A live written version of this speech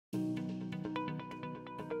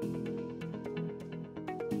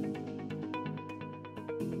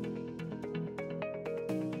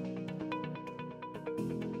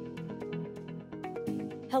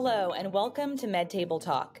Hello, and welcome to MedTable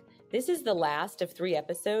Talk. This is the last of 3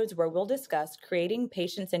 episodes where we'll discuss creating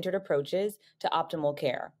patient-centered approaches to optimal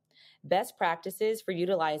care, best practices for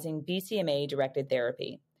utilizing BCMA-directed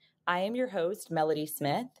therapy. I am your host, Melody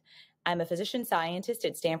Smith. I'm a physician scientist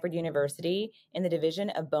at Stanford University in the Division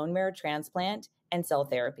of Bone Marrow Transplant and Cell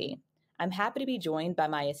Therapy. I'm happy to be joined by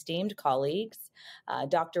my esteemed colleagues,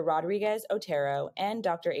 Dr. Rodríguez Otero and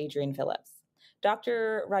Dr. Adrienne Phillips.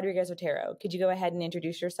 Dr. Rodríguez Otero, could you go ahead and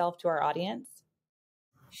introduce yourself to our audience?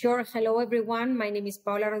 Sure. Hello, everyone. My name is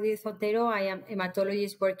Paula Rodríguez Otero. I am a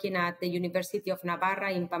hematologist working at the University of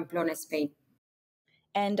Navarra in Pamplona, Spain.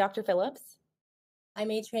 And Dr. Phillips? I'm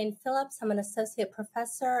Adrienne Phillips. I'm an associate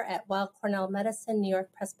professor at Weill Cornell Medicine, New York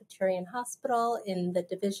Presbyterian Hospital in the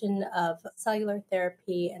Division of Cellular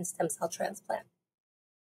Therapy and Stem Cell Transplant.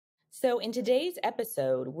 So in today's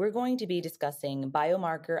episode, we're going to be discussing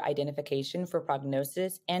biomarker identification for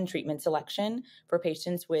prognosis and treatment selection for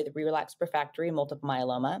patients with relapsed refractory multiple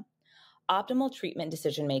myeloma, optimal treatment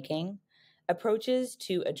decision-making, approaches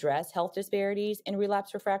to address health disparities in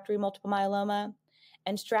relapsed refractory multiple myeloma,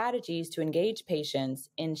 and strategies to engage patients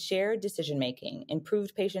in shared decision-making,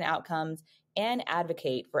 improved patient outcomes, and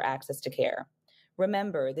advocate for access to care.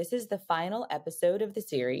 Remember, this is the final episode of the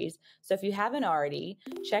series, so if you haven't already,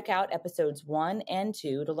 check out episodes 1 and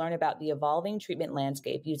 2 to learn about the evolving treatment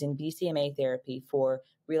landscape using BCMA therapy for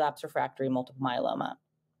relapsed refractory multiple myeloma.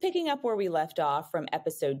 Picking up where we left off from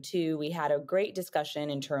episode 2, we had a great discussion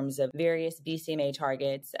in terms of various BCMA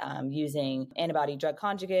targets using antibody-drug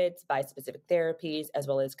conjugates, bispecific therapies, as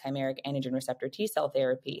well as chimeric antigen receptor T-cell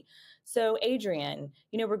therapy. So, Adrienne,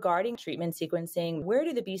 regarding treatment sequencing, where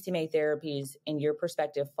do the BCMA therapies, in your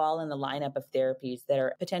perspective, fall in the lineup of therapies that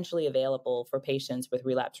are potentially available for patients with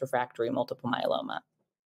relapsed refractory multiple myeloma?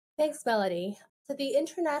 Thanks, Melody. So the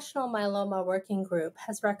International Myeloma Working Group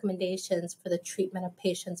has recommendations for the treatment of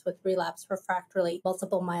patients with relapsed refractory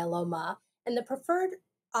multiple myeloma, and the preferred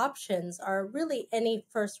options are really any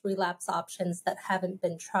first relapse options that haven't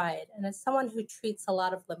been tried. And as someone who treats a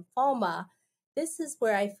lot of lymphoma, this is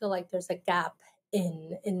where I feel like there's a gap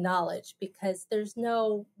in knowledge because there's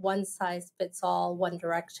no one size fits all, one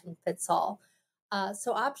direction fits all.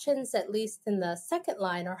 So options, at least in the second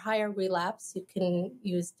line, are higher relapse. You can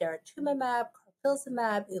use daratumumab,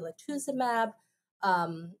 carfilzomab, elotuzumab.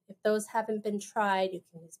 If those haven't been tried, you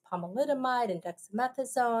can use pomalidomide and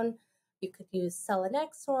dexamethasone. You could use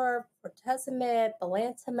selinexor, bortezomib,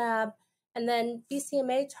 belantamab, and then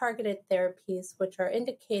BCMA-targeted therapies, which are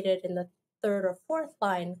indicated in the third or fourth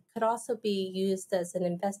line, could also be used as an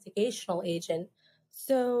investigational agent.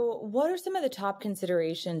 So what are some of the top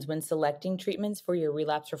considerations when selecting treatments for your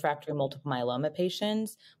relapsed refractory multiple myeloma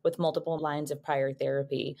patients with multiple lines of prior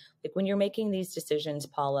therapy? Like when you're making these decisions,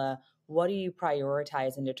 Paula, what do you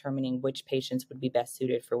prioritize in determining which patients would be best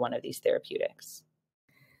suited for one of these therapeutics?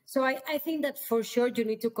 So I think that for sure you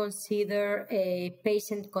need to consider a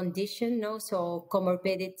patient condition, so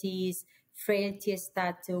comorbidities, frailty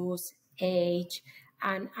status, age,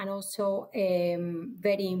 and also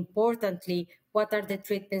very importantly, what are the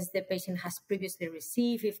treatments the patient has previously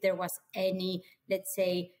received, if there was any, let's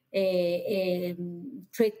say,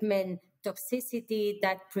 treatment toxicity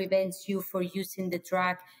that prevents you from using the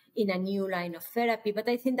drug in a new line of therapy. But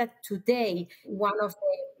I think that today, one of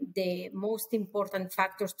the most important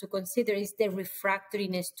factors to consider is the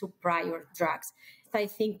refractoriness to prior drugs. I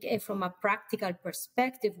think from a practical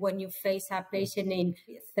perspective, when you face a patient in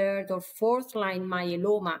third or fourth line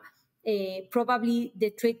myeloma, probably the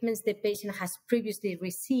treatments the patient has previously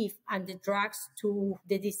received and the drugs to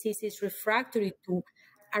the disease is refractory to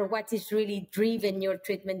are what is really driven your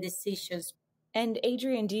treatment decisions. And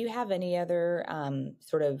Adrienne, do you have any other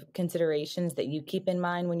sort of considerations that you keep in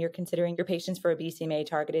mind when you're considering your patients for a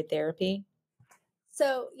BCMA-targeted therapy?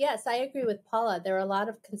 So, yes, I agree with Paula. There are a lot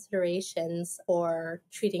of considerations for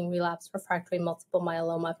treating relapsed refractory multiple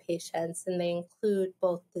myeloma patients, and they include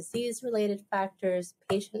both disease-related factors,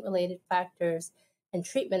 patient-related factors, and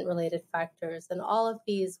treatment-related factors. And all of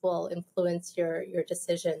these will influence your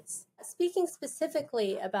decisions. Speaking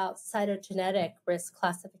specifically about cytogenetic risk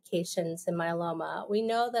classifications in myeloma, we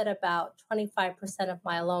know that about 25% of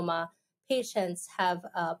myeloma patients have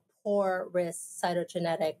a poor risk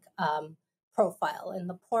cytogenetic profile. And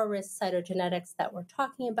the poor risk cytogenetics that we're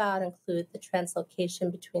talking about include the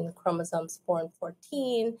translocation between the chromosomes 4 and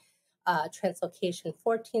 14, translocation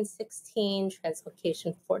 14-16,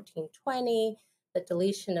 translocation 14-20, the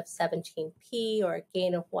deletion of 17p or a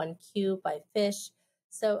gain of 1q by FISH.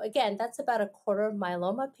 So again, that's about a quarter of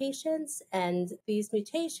myeloma patients, and these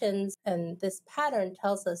mutations and this pattern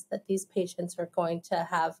tells us that these patients are going to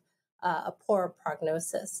have a poor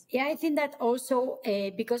prognosis. Yeah, I think that also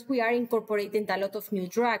because we are incorporating a lot of new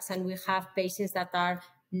drugs and we have patients that are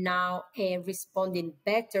now responding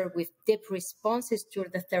better with deep responses to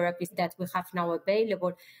the therapies that we have now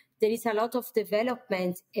available, there is a lot of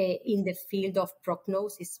development in the field of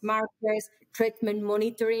prognosis markers, treatment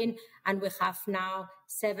monitoring, and we have now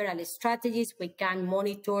several strategies. We can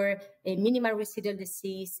monitor a minimal residual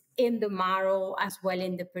disease in the marrow as well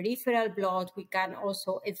in the peripheral blood. We can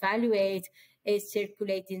also evaluate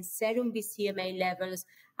circulating serum BCMA levels,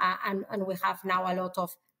 and we have now a lot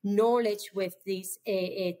of knowledge with these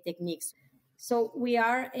techniques. So we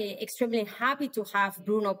are extremely happy to have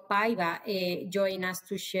Bruno Paiva join us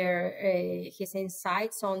to share his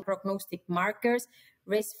insights on prognostic markers,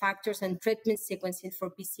 risk factors, and treatment sequencing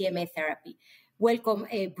for BCMA therapy. Welcome,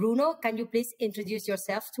 Bruno. Can you please introduce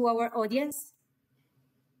yourself to our audience?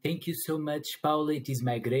 Thank you so much, Paula. It is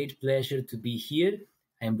my great pleasure to be here.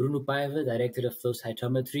 I am Bruno Paiva, Director of Flow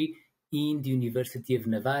Cytometry in the University of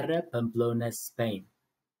Navarra, Pamplona, Spain.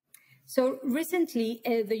 So recently,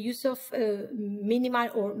 the use of minimal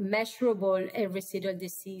or measurable residual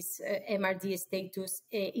disease, MRD status,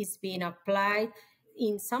 is being applied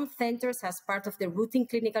in some centers as part of the routine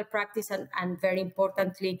clinical practice and very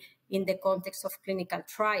importantly, in the context of clinical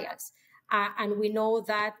trials. And we know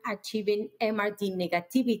that achieving MRD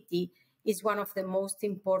negativity is one of the most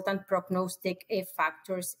important prognostic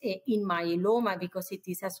factors in myeloma because it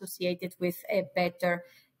is associated with better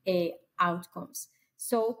outcomes.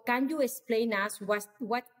 So can you explain us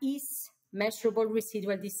what is measurable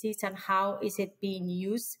residual disease and how is it being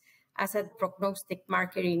used as a prognostic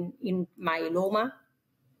marker in myeloma?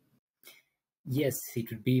 Yes, it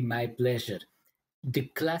would be my pleasure. The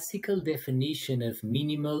classical definition of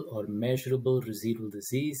minimal or measurable residual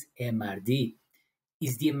disease, MRD,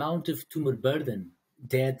 is the amount of tumor burden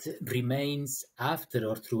that remains after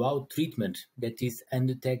or throughout treatment that is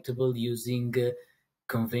undetectable using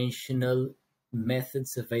conventional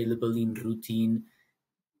methods available in routine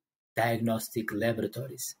diagnostic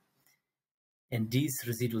laboratories. And this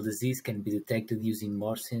residual disease can be detected using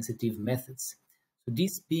more sensitive methods. So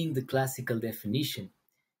this being the classical definition,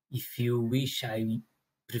 if you wish, I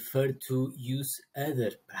prefer to use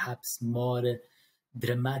other, perhaps more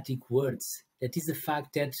dramatic words. That is the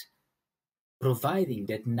fact that providing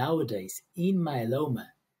that nowadays in myeloma,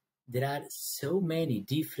 there are so many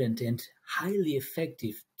different and highly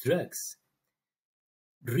effective drugs.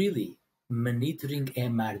 Really, monitoring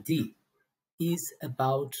MRD is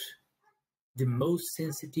about the most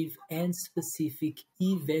sensitive and specific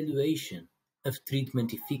evaluation of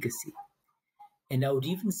treatment efficacy. And I would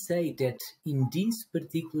even say that in this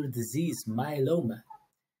particular disease, myeloma,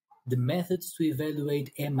 the methods to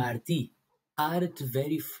evaluate MRD are at the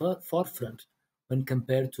very forefront when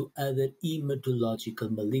compared to other hematological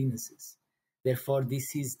malignancies. Therefore,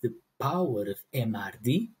 this is the power of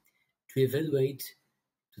MRD to evaluate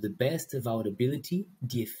to the best of our ability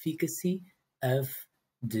the efficacy of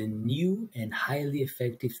the new and highly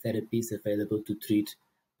effective therapies available to treat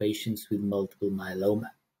patients with multiple myeloma.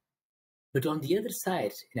 But on the other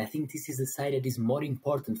side, and I think this is the side that is more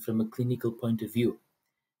important from a clinical point of view,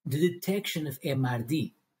 the detection of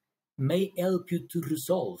MRD may help you to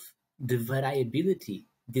resolve the variability,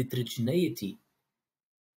 the heterogeneity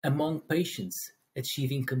among patients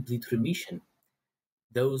achieving complete remission,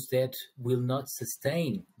 those that will not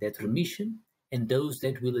sustain that remission and those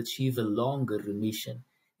that will achieve a longer remission.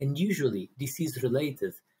 And usually this is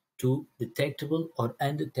related to detectable or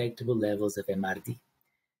undetectable levels of MRD.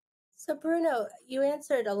 So Bruno, you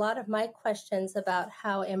answered a lot of my questions about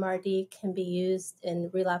how MRD can be used in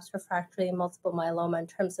relapsed refractory multiple myeloma in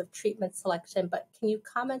terms of treatment selection, but can you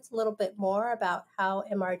comment a little bit more about how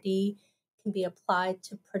MRD can be applied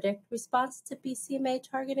to predict response to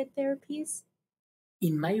BCMA-targeted therapies?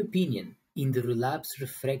 In my opinion, in the relapsed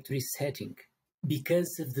refractory setting,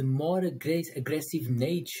 because of the more aggressive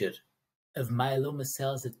nature of myeloma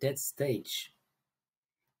cells at that stage,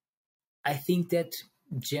 I think that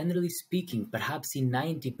generally speaking, perhaps in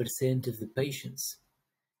 90% of the patients,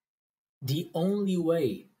 the only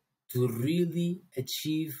way to really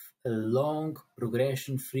achieve a long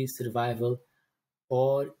progression-free survival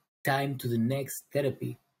or time to the next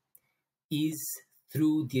therapy is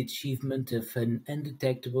through the achievement of an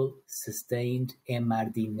undetectable, sustained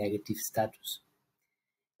MRD negative status.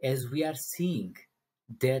 As we are seeing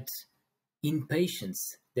that in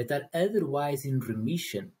patients that are otherwise in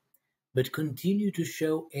remission but continue to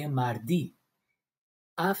show MRD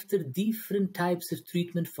after different types of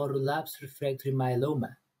treatment for relapsed refractory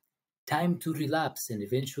myeloma, time to relapse and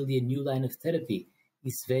eventually a new line of therapy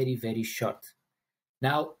is very, very short.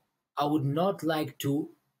 Now, I would not like to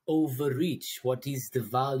overreach what is the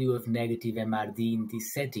value of negative MRD in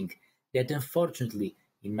this setting that unfortunately,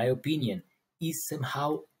 in my opinion, is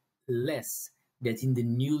somehow less than in the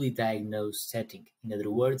newly diagnosed setting. In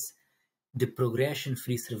other words, the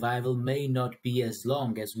progression-free survival may not be as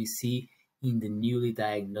long as we see in the newly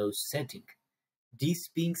diagnosed setting. This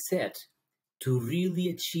being said, to really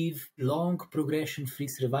achieve long progression-free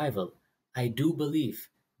survival, I do believe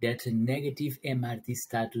that a negative MRD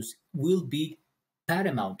status will be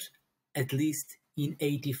paramount, at least in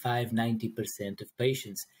 85-90% of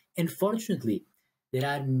patients. And fortunately, there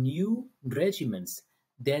are new regimens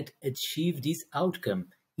that achieve this outcome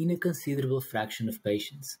in a considerable fraction of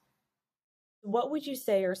patients. What would you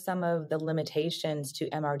say are some of the limitations to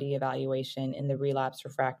MRD evaluation in the relapse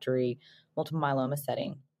refractory multiple myeloma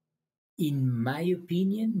setting? In my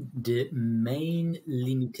opinion, the main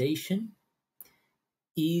limitation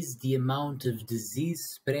is the amount of disease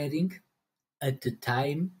spreading at the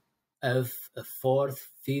time of a fourth,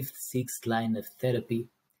 fifth, sixth line of therapy.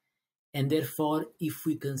 And therefore, if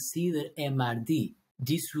we consider MRD,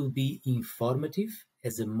 this will be informative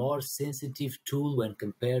as a more sensitive tool when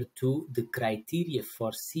compared to the criteria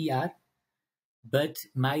for CR, but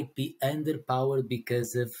might be underpowered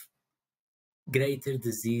because of greater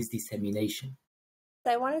disease dissemination.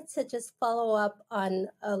 I wanted to just follow up on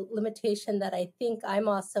a limitation that I think I'm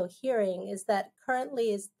also hearing is that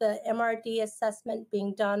currently is the MRD assessment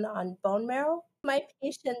being done on bone marrow? My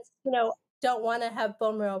patients, don't want to have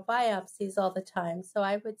bone marrow biopsies all the time. So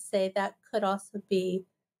I would say that could also be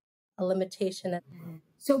a limitation.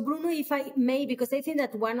 So Bruno, if I may, because I think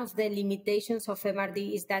that one of the limitations of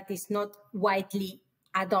MRD is that it's not widely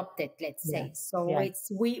adopted, let's say. So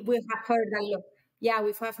we have heard a lot. Yeah,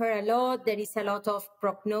 we have heard a lot. There is a lot of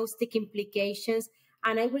prognostic implications.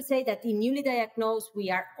 And I will say that in newly diagnosed,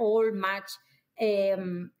 we are all much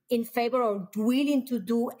in favor or willing to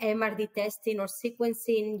do MRD testing or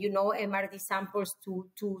sequencing, MRD samples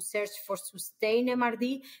to search for sustained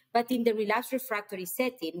MRD. But in the relapsed refractory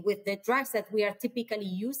setting, with the drugs that we are typically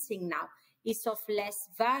using now, is of less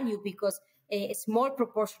value because a small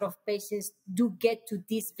proportion of patients do get to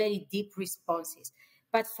these very deep responses.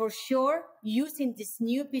 But for sure, using these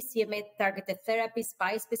new BCMA-targeted therapies,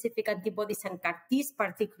 bispecific antibodies, and CAR-Ts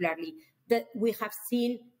particularly, that we have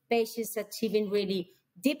seen patients achieving really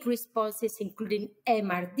deep responses, including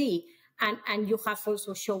MRD. And you have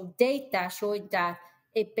also shown data showing that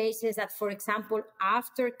patients that, for example,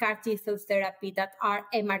 after CAR-T cell therapy that are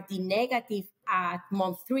MRD negative at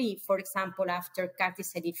month 3, for example, after CAR-T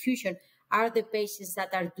cell infusion, are the patients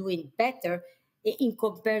that are doing better in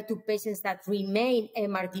compared to patients that remain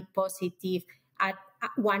MRD positive at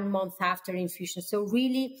 1 month after infusion. So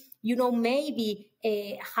really, maybe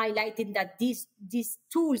highlighting that these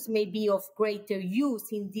tools may be of greater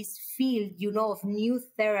use in this field, of new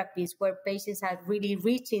therapies where patients are really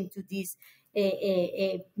reaching to these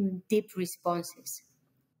deep responses.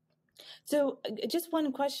 So just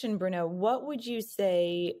one question, Bruno, what would you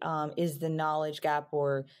say is the knowledge gap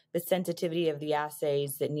or the sensitivity of the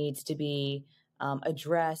assays that needs to be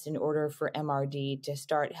addressed in order for MRD to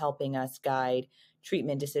start helping us guide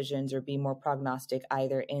treatment decisions or be more prognostic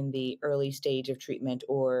either in the early stage of treatment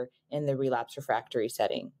or in the relapse refractory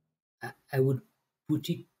setting? I would put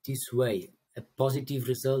it this way. A positive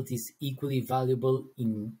result is equally valuable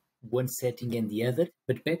in one setting and the other.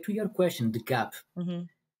 But back to your question, the gap. Mm-hmm.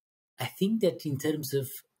 I think that in terms of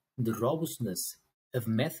the robustness of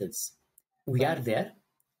methods, we are there.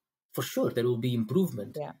 For sure, there will be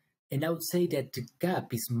improvement. Yeah. And I would say that the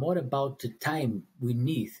gap is more about the time we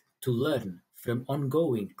need to learn from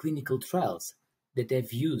ongoing clinical trials that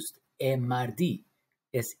have used MRD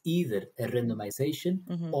as either a randomization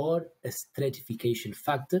or a stratification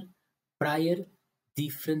factor prior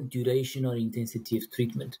different duration or intensity of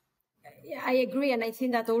treatment. I agree. And I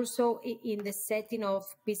think that also in the setting of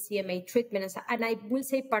BCMA treatments, and I will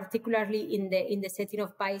say particularly in the setting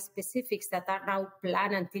of bispecifics that are now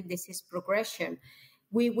planned until disease progression,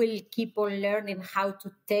 we will keep on learning how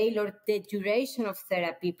to tailor the duration of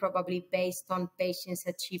therapy, probably based on patients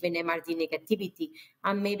achieving MRD negativity.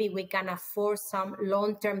 And maybe we can afford some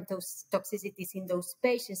long-term toxicities in those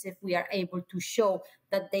patients if we are able to show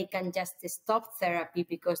that they can just stop therapy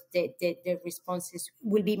because the responses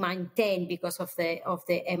will be maintained because of the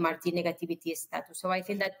MRD negativity status. So I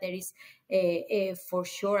think that there is for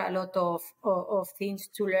sure a lot of things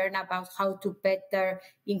to learn about how to better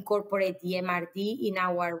incorporate the MRD in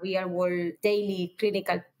our real-world daily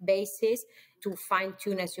clinical basis to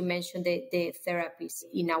fine-tune, as you mentioned, the therapies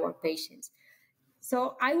in our patients.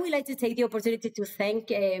 So I would like to take the opportunity to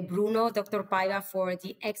thank Bruno, Dr. Paiva, for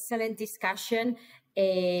the excellent discussion.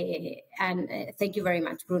 Thank you very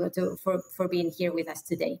much, Bruno, for being here with us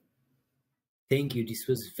today. Thank you. This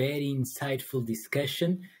was very insightful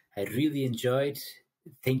discussion. I really enjoyed.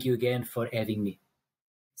 Thank you again for having me.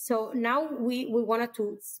 So now we wanted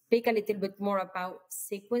to speak a little bit more about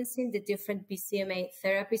sequencing the different BCMA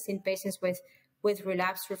therapies in patients with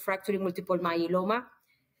relapsed refractory multiple myeloma.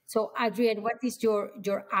 So Adrienne, what is your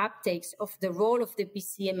uptakes of the role of the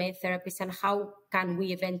BCMA therapies and how can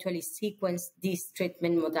we eventually sequence these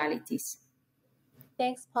treatment modalities?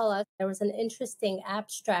 Thanks, Paula. There was an interesting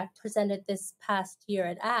abstract presented this past year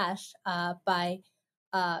at ASH by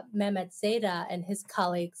Mehmet Zeta and his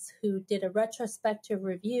colleagues, who did a retrospective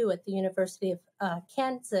review at the University of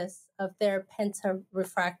Kansas of their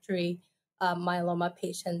penta-refractory myeloma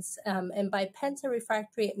patients. And by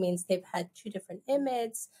penta-refractory, it means they've had 2 different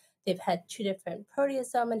IMiDs, they've had 2 different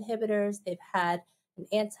proteasome inhibitors, they've had an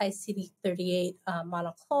anti-CD38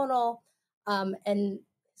 monoclonal, and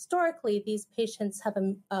historically, these patients have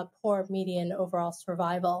a poor median overall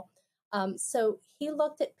survival. So he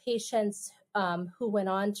looked at patients who went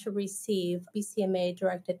on to receive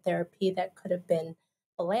BCMA-directed therapy that could have been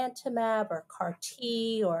belantamab or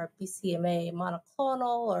CAR-T or BCMA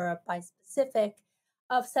monoclonal or a bispecific.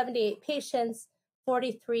 Of 78 patients,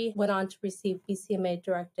 43 went on to receive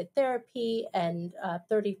BCMA-directed therapy and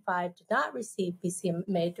 35 did not receive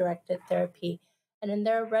BCMA-directed therapy. And in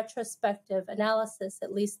their retrospective analysis,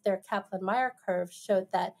 at least their Kaplan-Meier curve showed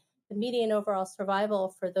that the median overall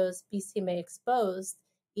survival for those BCMA exposed,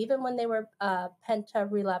 even when they were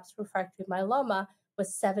penta-relapsed refractory myeloma,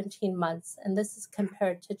 was 17 months. And this is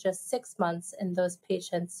compared to just 6 months in those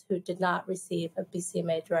patients who did not receive a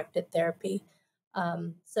BCMA-directed therapy.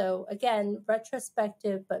 So again,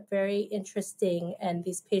 retrospective, but very interesting. And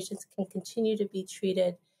these patients can continue to be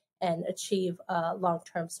treated and achieve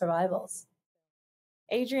long-term survivals.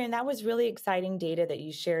 Adrienne, that was really exciting data that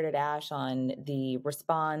you shared at ASH on the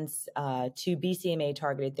response to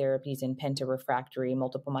BCMA-targeted therapies in penta-refractory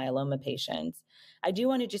multiple myeloma patients. I do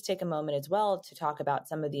want to just take a moment as well to talk about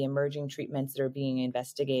some of the emerging treatments that are being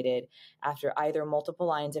investigated after either multiple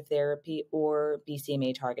lines of therapy or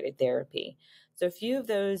BCMA-targeted therapy. So a few of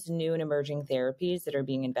those new and emerging therapies that are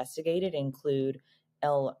being investigated include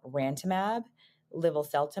elrantamab,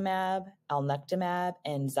 livelceltamab, alnuctamab,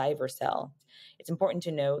 and Xivercel. It's important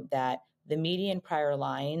to note that the median prior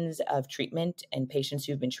lines of treatment in patients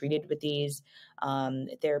who've been treated with these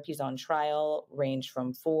therapies on trial range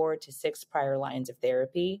from 4 to 6 prior lines of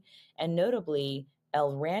therapy. And notably,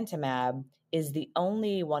 elrantamab is the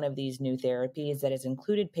only one of these new therapies that has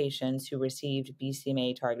included patients who received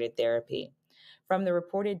BCMA-targeted therapy. From the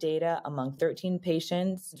reported data among 13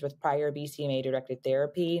 patients with prior BCMA-directed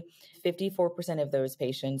therapy, 54% of those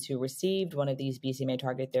patients who received one of these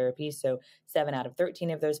BCMA-targeted therapies, so 7 out of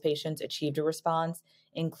 13 of those patients achieved a response,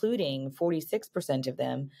 including 46% of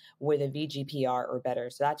them with a VGPR or better.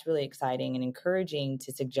 So that's really exciting and encouraging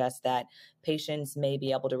to suggest that patients may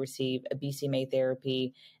be able to receive a BCMA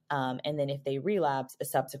therapy and then if they relapse, a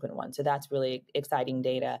subsequent one. So that's really exciting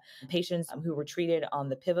data. Patients who were treated on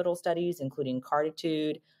the pivotal studies, including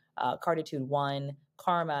CARTITUDE, CARTITUDE-1,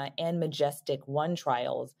 KARMA, and MajesTEC-1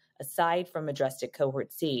 trials, aside from MajesTEC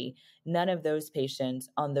Cohort C, none of those patients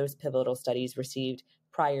on those pivotal studies received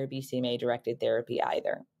prior BCMA-directed therapy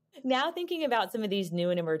either. Now thinking about some of these new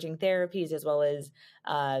and emerging therapies, as well as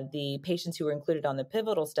the patients who were included on the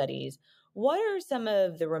pivotal studies, what are some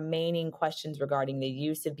of the remaining questions regarding the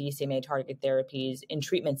use of BCMA-targeted therapies in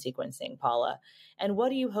treatment sequencing, Paula? And what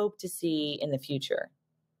do you hope to see in the future?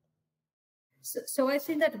 So I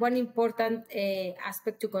think that one important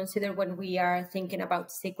aspect to consider when we are thinking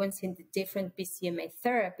about sequencing the different BCMA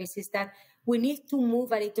therapies is that we need to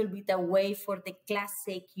move a little bit away for the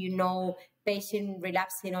classic, patient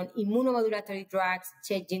relapsing on immunomodulatory drugs,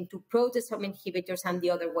 changing to proteasome inhibitors and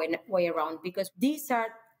the other way around, because these are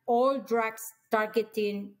all drugs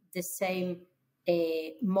targeting the same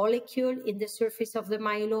molecule in the surface of the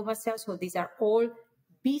myeloma cell. So these are all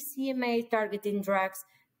BCMA targeting drugs,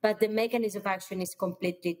 but the mechanism of action is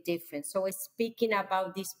completely different. So we're speaking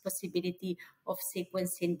about this possibility of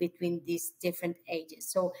sequencing between these different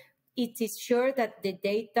agents. So it is sure that the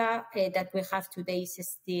data that we have today is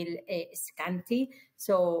still scanty.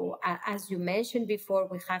 So as you mentioned before,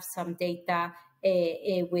 we have some data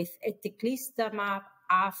with teclistamab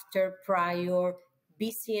after prior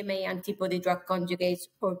BCMA antibody drug conjugates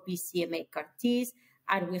or BCMA CAR-Ts,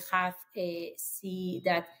 and we have see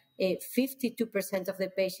that 52% of the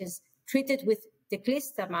patients treated with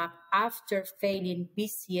teclistamab after failing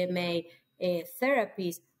BCMA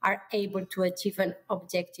therapies are able to achieve an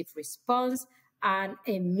objective response, and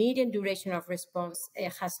a median duration of response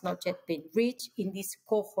has not yet been reached in this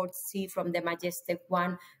cohort C from the Majestic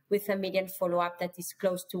 1 with a median follow-up that is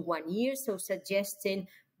close to 1 year, so suggesting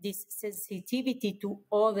this sensitivity to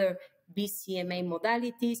other BCMA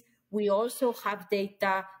modalities. We also have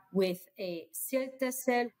data with a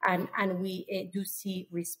cilta-cel, and we do see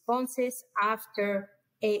responses after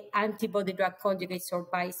antibody-drug conjugates or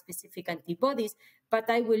bispecific antibodies. But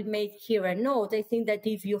I will make here a note. I think that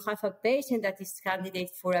if you have a patient that is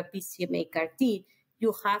candidate for a BCMA CAR-T,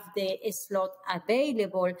 you have the slot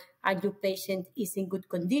available and your patient is in good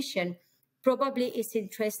condition, probably it's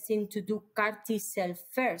interesting to do CAR-T cell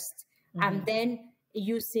first and then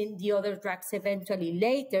using the other drugs eventually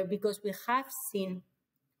later, because we have seen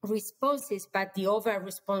responses, but the overall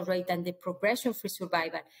response rate and the progression-free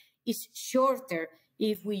survival is shorter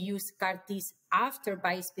if we use CAR-Ts after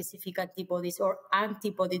bispecific antibodies or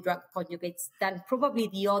antibody-drug conjugates than probably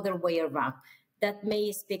the other way around. That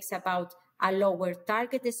may speak about a lower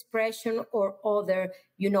target expression or other,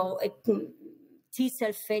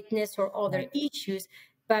 T-cell fitness or other issues,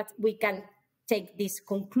 but we can take this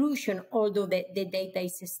conclusion, although the data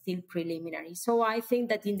is still preliminary. So I think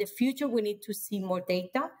that in the future, we need to see more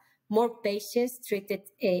data, more patients treated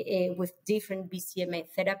with different BCMA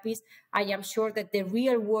therapies. I am sure that the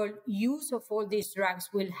real-world use of all these drugs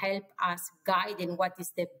will help us guide in what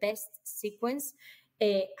is the best sequence.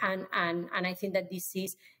 And I think that this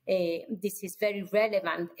is very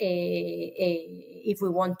relevant if we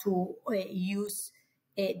want to use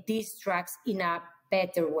these drugs in a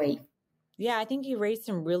better way. Yeah, I think you raised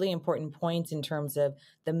some really important points in terms of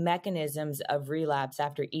the mechanisms of relapse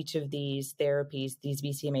after each of these therapies. These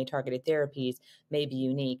BCMA-targeted therapies may be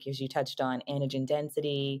unique, as you touched on antigen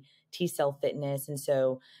density, T-cell fitness. And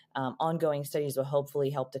so ongoing studies will hopefully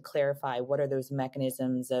help to clarify what are those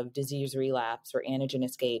mechanisms of disease relapse or antigen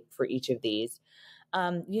escape for each of these.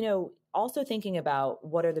 Also thinking about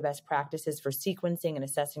what are the best practices for sequencing and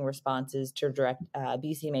assessing responses to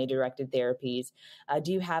BCMA-directed therapies.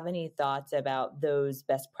 Do you have any thoughts about those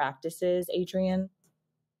best practices, Adrienne?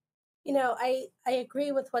 I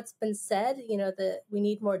agree with what's been said. We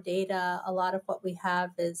need more data. A lot of what we have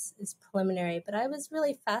is preliminary, but I was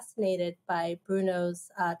really fascinated by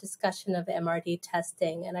Bruno's discussion of MRD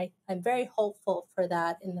testing, and I'm very hopeful for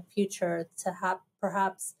that in the future to have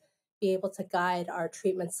perhaps be able to guide our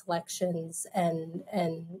treatment selections and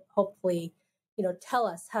hopefully, tell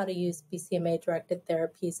us how to use BCMA-directed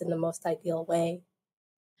therapies in the most ideal way.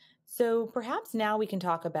 So perhaps now we can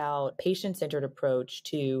talk about patient-centered approach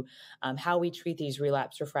to how we treat these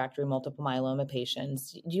relapsed refractory multiple myeloma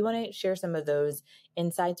patients. Do you want to share some of those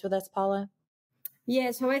insights with us, Paula? Yeah,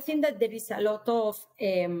 so I think that there is a lot of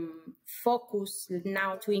focus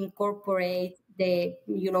now to incorporate the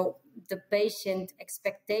patient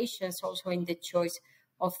expectations also in the choice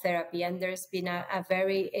of therapy. And there's been a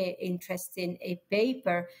very interesting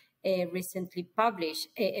paper recently published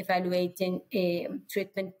evaluating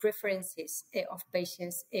treatment preferences of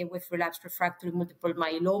patients with relapsed refractory multiple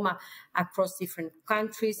myeloma across different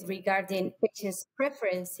countries regarding patients'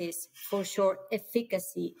 preferences for sure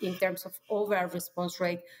efficacy in terms of overall response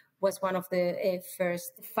rate was one of the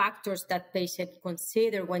first factors that patients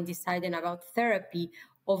consider when deciding about therapy.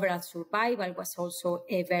 Overall survival was also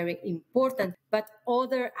very important, but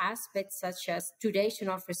other aspects such as duration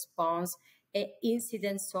of response,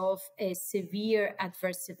 incidence of severe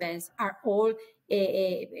adverse events are all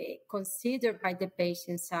considered by the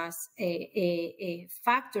patients as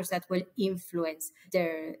factors that will influence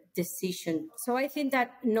their decision. So I think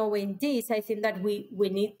that knowing this, I think that we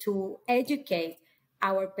need to educate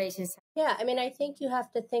our patients. Yeah, I think you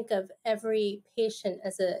have to think of every patient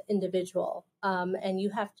as an individual, and you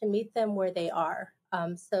have to meet them where they are.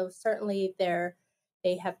 So certainly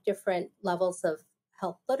they have different levels of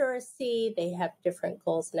health literacy, they have different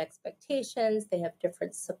goals and expectations, they have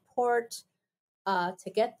different support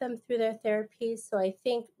to get them through their therapies. So I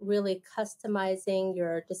think really customizing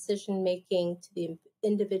your decision-making to the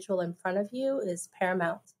individual in front of you is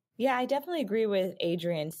paramount. Yeah, I definitely agree with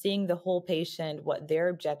Adrienne, seeing the whole patient, what their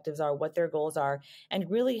objectives are, what their goals are,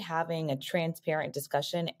 and really having a transparent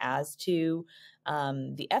discussion as to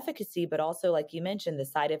the efficacy, but also, like you mentioned, the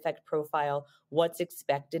side effect profile, what's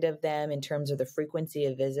expected of them in terms of the frequency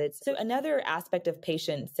of visits. So another aspect of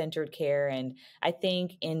patient-centered care, and I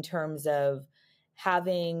think in terms of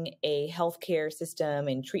having a healthcare system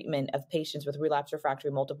and treatment of patients with relapsed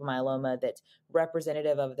refractory multiple myeloma that's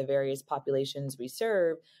representative of the various populations we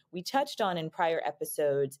serve, we touched on in prior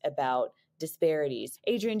episodes about disparities.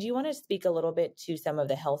 Adrienne, do you want to speak a little bit to some of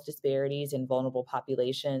the health disparities in vulnerable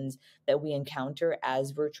populations that we encounter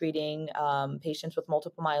as we're treating patients with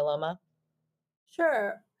multiple myeloma?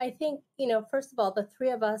 Sure. I think, first of all, the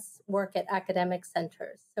three of us work at academic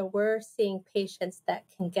centers. So we're seeing patients that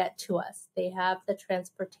can get to us. They have the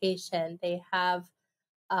transportation, they have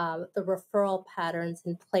the referral patterns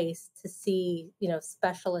in place to see,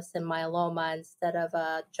 specialists in myeloma instead of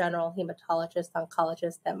a general hematologist,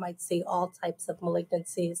 oncologist that might see all types of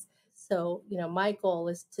malignancies. So, my goal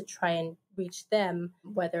is to try and reach them,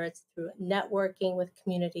 whether it's through networking with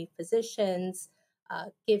community physicians,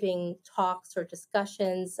 giving talks or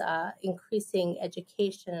discussions, increasing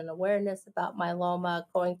education and awareness about myeloma,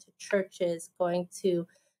 going to churches, going to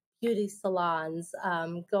beauty salons,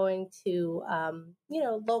 going to,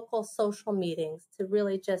 local social meetings to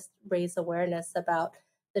really just raise awareness about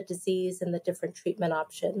the disease and the different treatment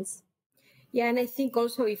options. Yeah, and I think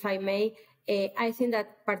also, if I may, I think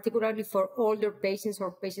that particularly for older patients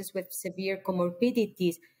or patients with severe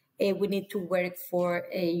comorbidities, we need to work for,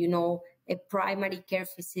 a primary care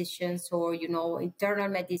physicians or, internal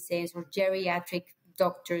medicines or geriatric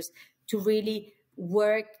doctors to really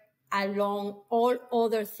work along all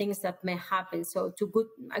other things that may happen. So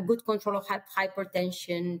a good control of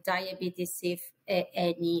hypertension, diabetes, if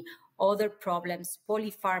any, other problems,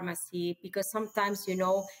 polypharmacy, because sometimes,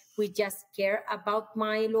 we just care about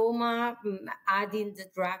myeloma, adding the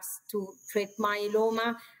drugs to treat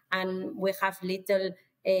myeloma, and we have little,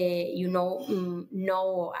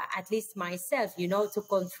 at least myself, to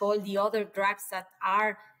control the other drugs that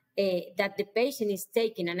are that the patient is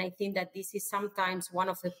taking. And I think that this is sometimes one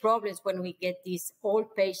of the problems when we get these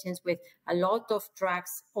old patients with a lot of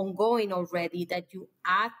drugs ongoing already, that you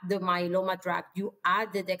add the myeloma drug, you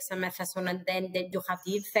add the dexamethasone, and then you have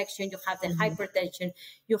the infection, you have the hypertension,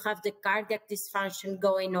 you have the cardiac dysfunction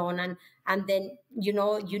going on. And then,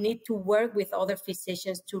 you need to work with other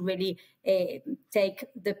physicians to really take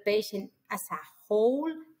the patient as a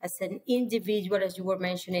whole, as an individual, as you were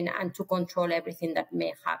mentioning, and to control everything that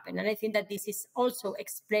may happen. And I think that this is also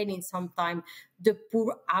explaining sometimes the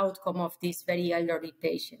poor outcome of these very elderly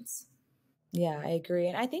patients. Yeah, I agree.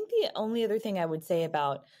 And I think the only other thing I would say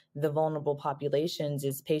about the vulnerable populations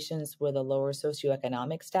is patients with a lower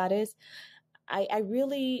socioeconomic status. I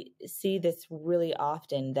really see this really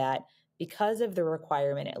often, that because of the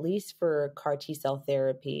requirement, at least for CAR T cell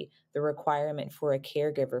therapy, the requirement for a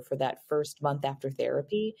caregiver for that first month after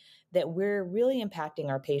therapy, that we're really impacting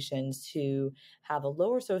our patients who have a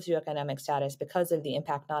lower socioeconomic status because of the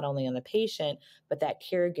impact not only on the patient, but that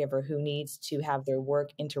caregiver who needs to have their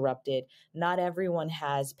work interrupted. Not everyone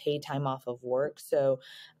has paid time off of work. So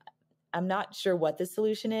I'm not sure what the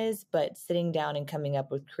solution is, but sitting down and coming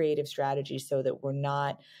up with creative strategies so that we're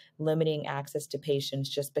not limiting access to patients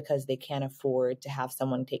just because they can't afford to have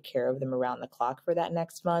someone take care of them around the clock for that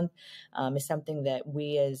next month is something that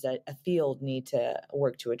we as a field need to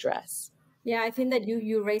work to address. Yeah, I think that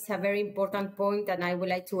you raise a very important point, and I would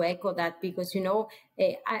like to echo that because, in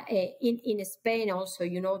Spain also,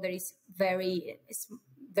 there is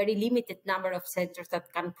very limited number of centers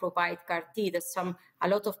that can provide CAR T. A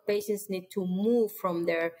lot of patients need to move from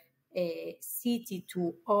their city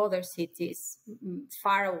to other cities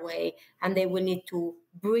far away, and they will need to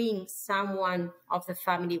bring someone of the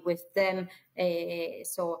family with them.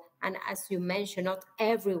 And as you mentioned, not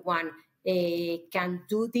everyone can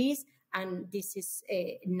do this, and this is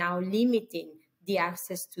now limiting the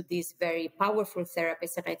access to these very powerful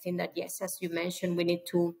therapies. And I think that, yes, as you mentioned, we need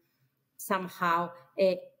to somehow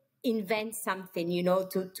invent something,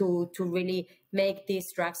 to really make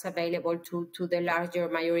these drugs available to the larger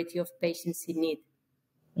majority of patients in need.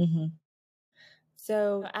 Mm-hmm.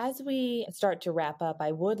 So as we start to wrap up,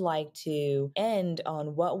 I would like to end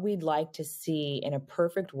on what we'd like to see in a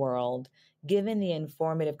perfect world, given the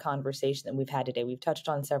informative conversation that we've had today. We've touched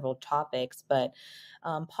on several topics, but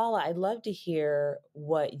Paula, I'd love to hear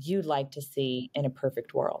what you'd like to see in a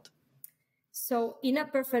perfect world. So in a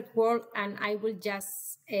perfect world, and I will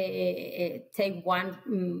just take one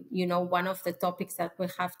of the topics that we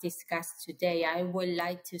have discussed today, I would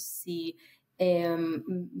like to see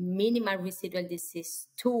minimal residual disease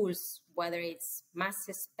tools, whether it's mass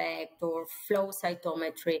spec or flow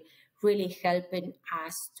cytometry, really helping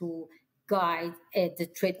us to guide the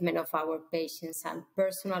treatment of our patients and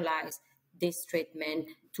personalize this treatment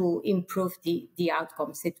to improve the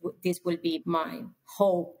outcomes. This will be my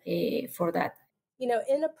hope for that. In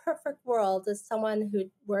a perfect world, as someone who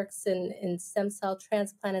works in stem cell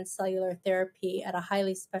transplant and cellular therapy at a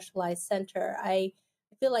highly specialized center, I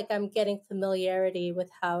feel like I'm getting familiarity with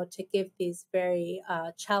how to give these very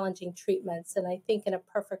challenging treatments. And I think in a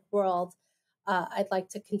perfect world, I'd like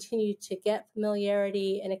to continue to get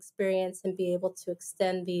familiarity and experience and be able to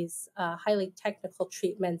extend these highly technical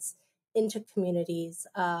treatments into communities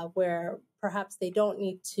where perhaps they don't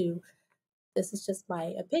need to. This is just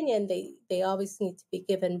my opinion. They always need to be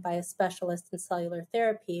given by a specialist in cellular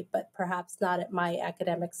therapy, but perhaps not at my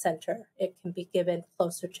academic center. It can be given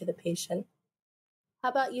closer to the patient. How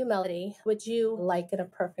about you, Melody? Would you like in a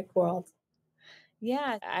perfect world?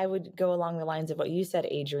 Yeah, I would go along the lines of what you said,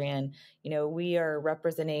 Adrienne. We are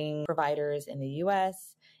representing providers in the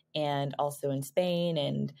US and also in Spain.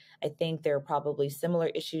 And I think there are probably similar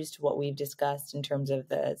issues to what we've discussed in terms of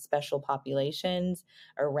the special populations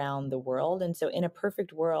around the world. And so in a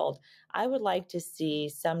perfect world, I would like to see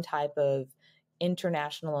some type of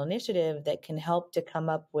international initiative that can help to come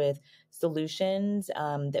up with solutions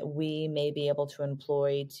that we may be able to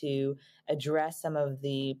employ to address some of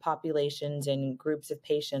the populations and groups of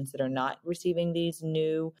patients that are not receiving these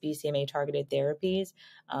new BCMA targeted therapies,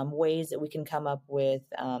 ways that we can come up with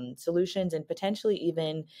solutions and potentially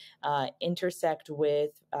even intersect with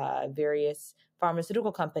various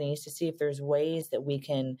pharmaceutical companies to see if there's ways that we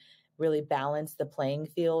can really balance the playing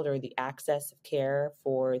field or the access of care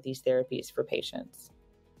for these therapies for patients.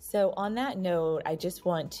 So on that note, I just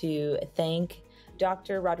want to thank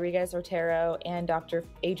Dr. Rodríguez Otero and Dr.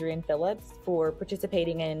 Adrienne Phillips for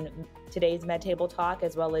participating in today's MedTable Talk,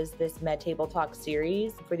 as well as this MedTable Talk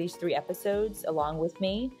series for these 3 episodes along with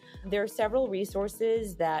me. There are several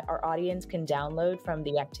resources that our audience can download from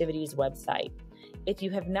the activities website. If you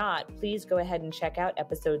have not, please go ahead and check out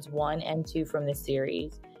episodes 1 and 2 from this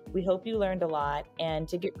series. We hope you learned a lot, and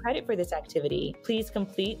to get credit for this activity, please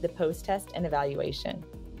complete the post-test and evaluation.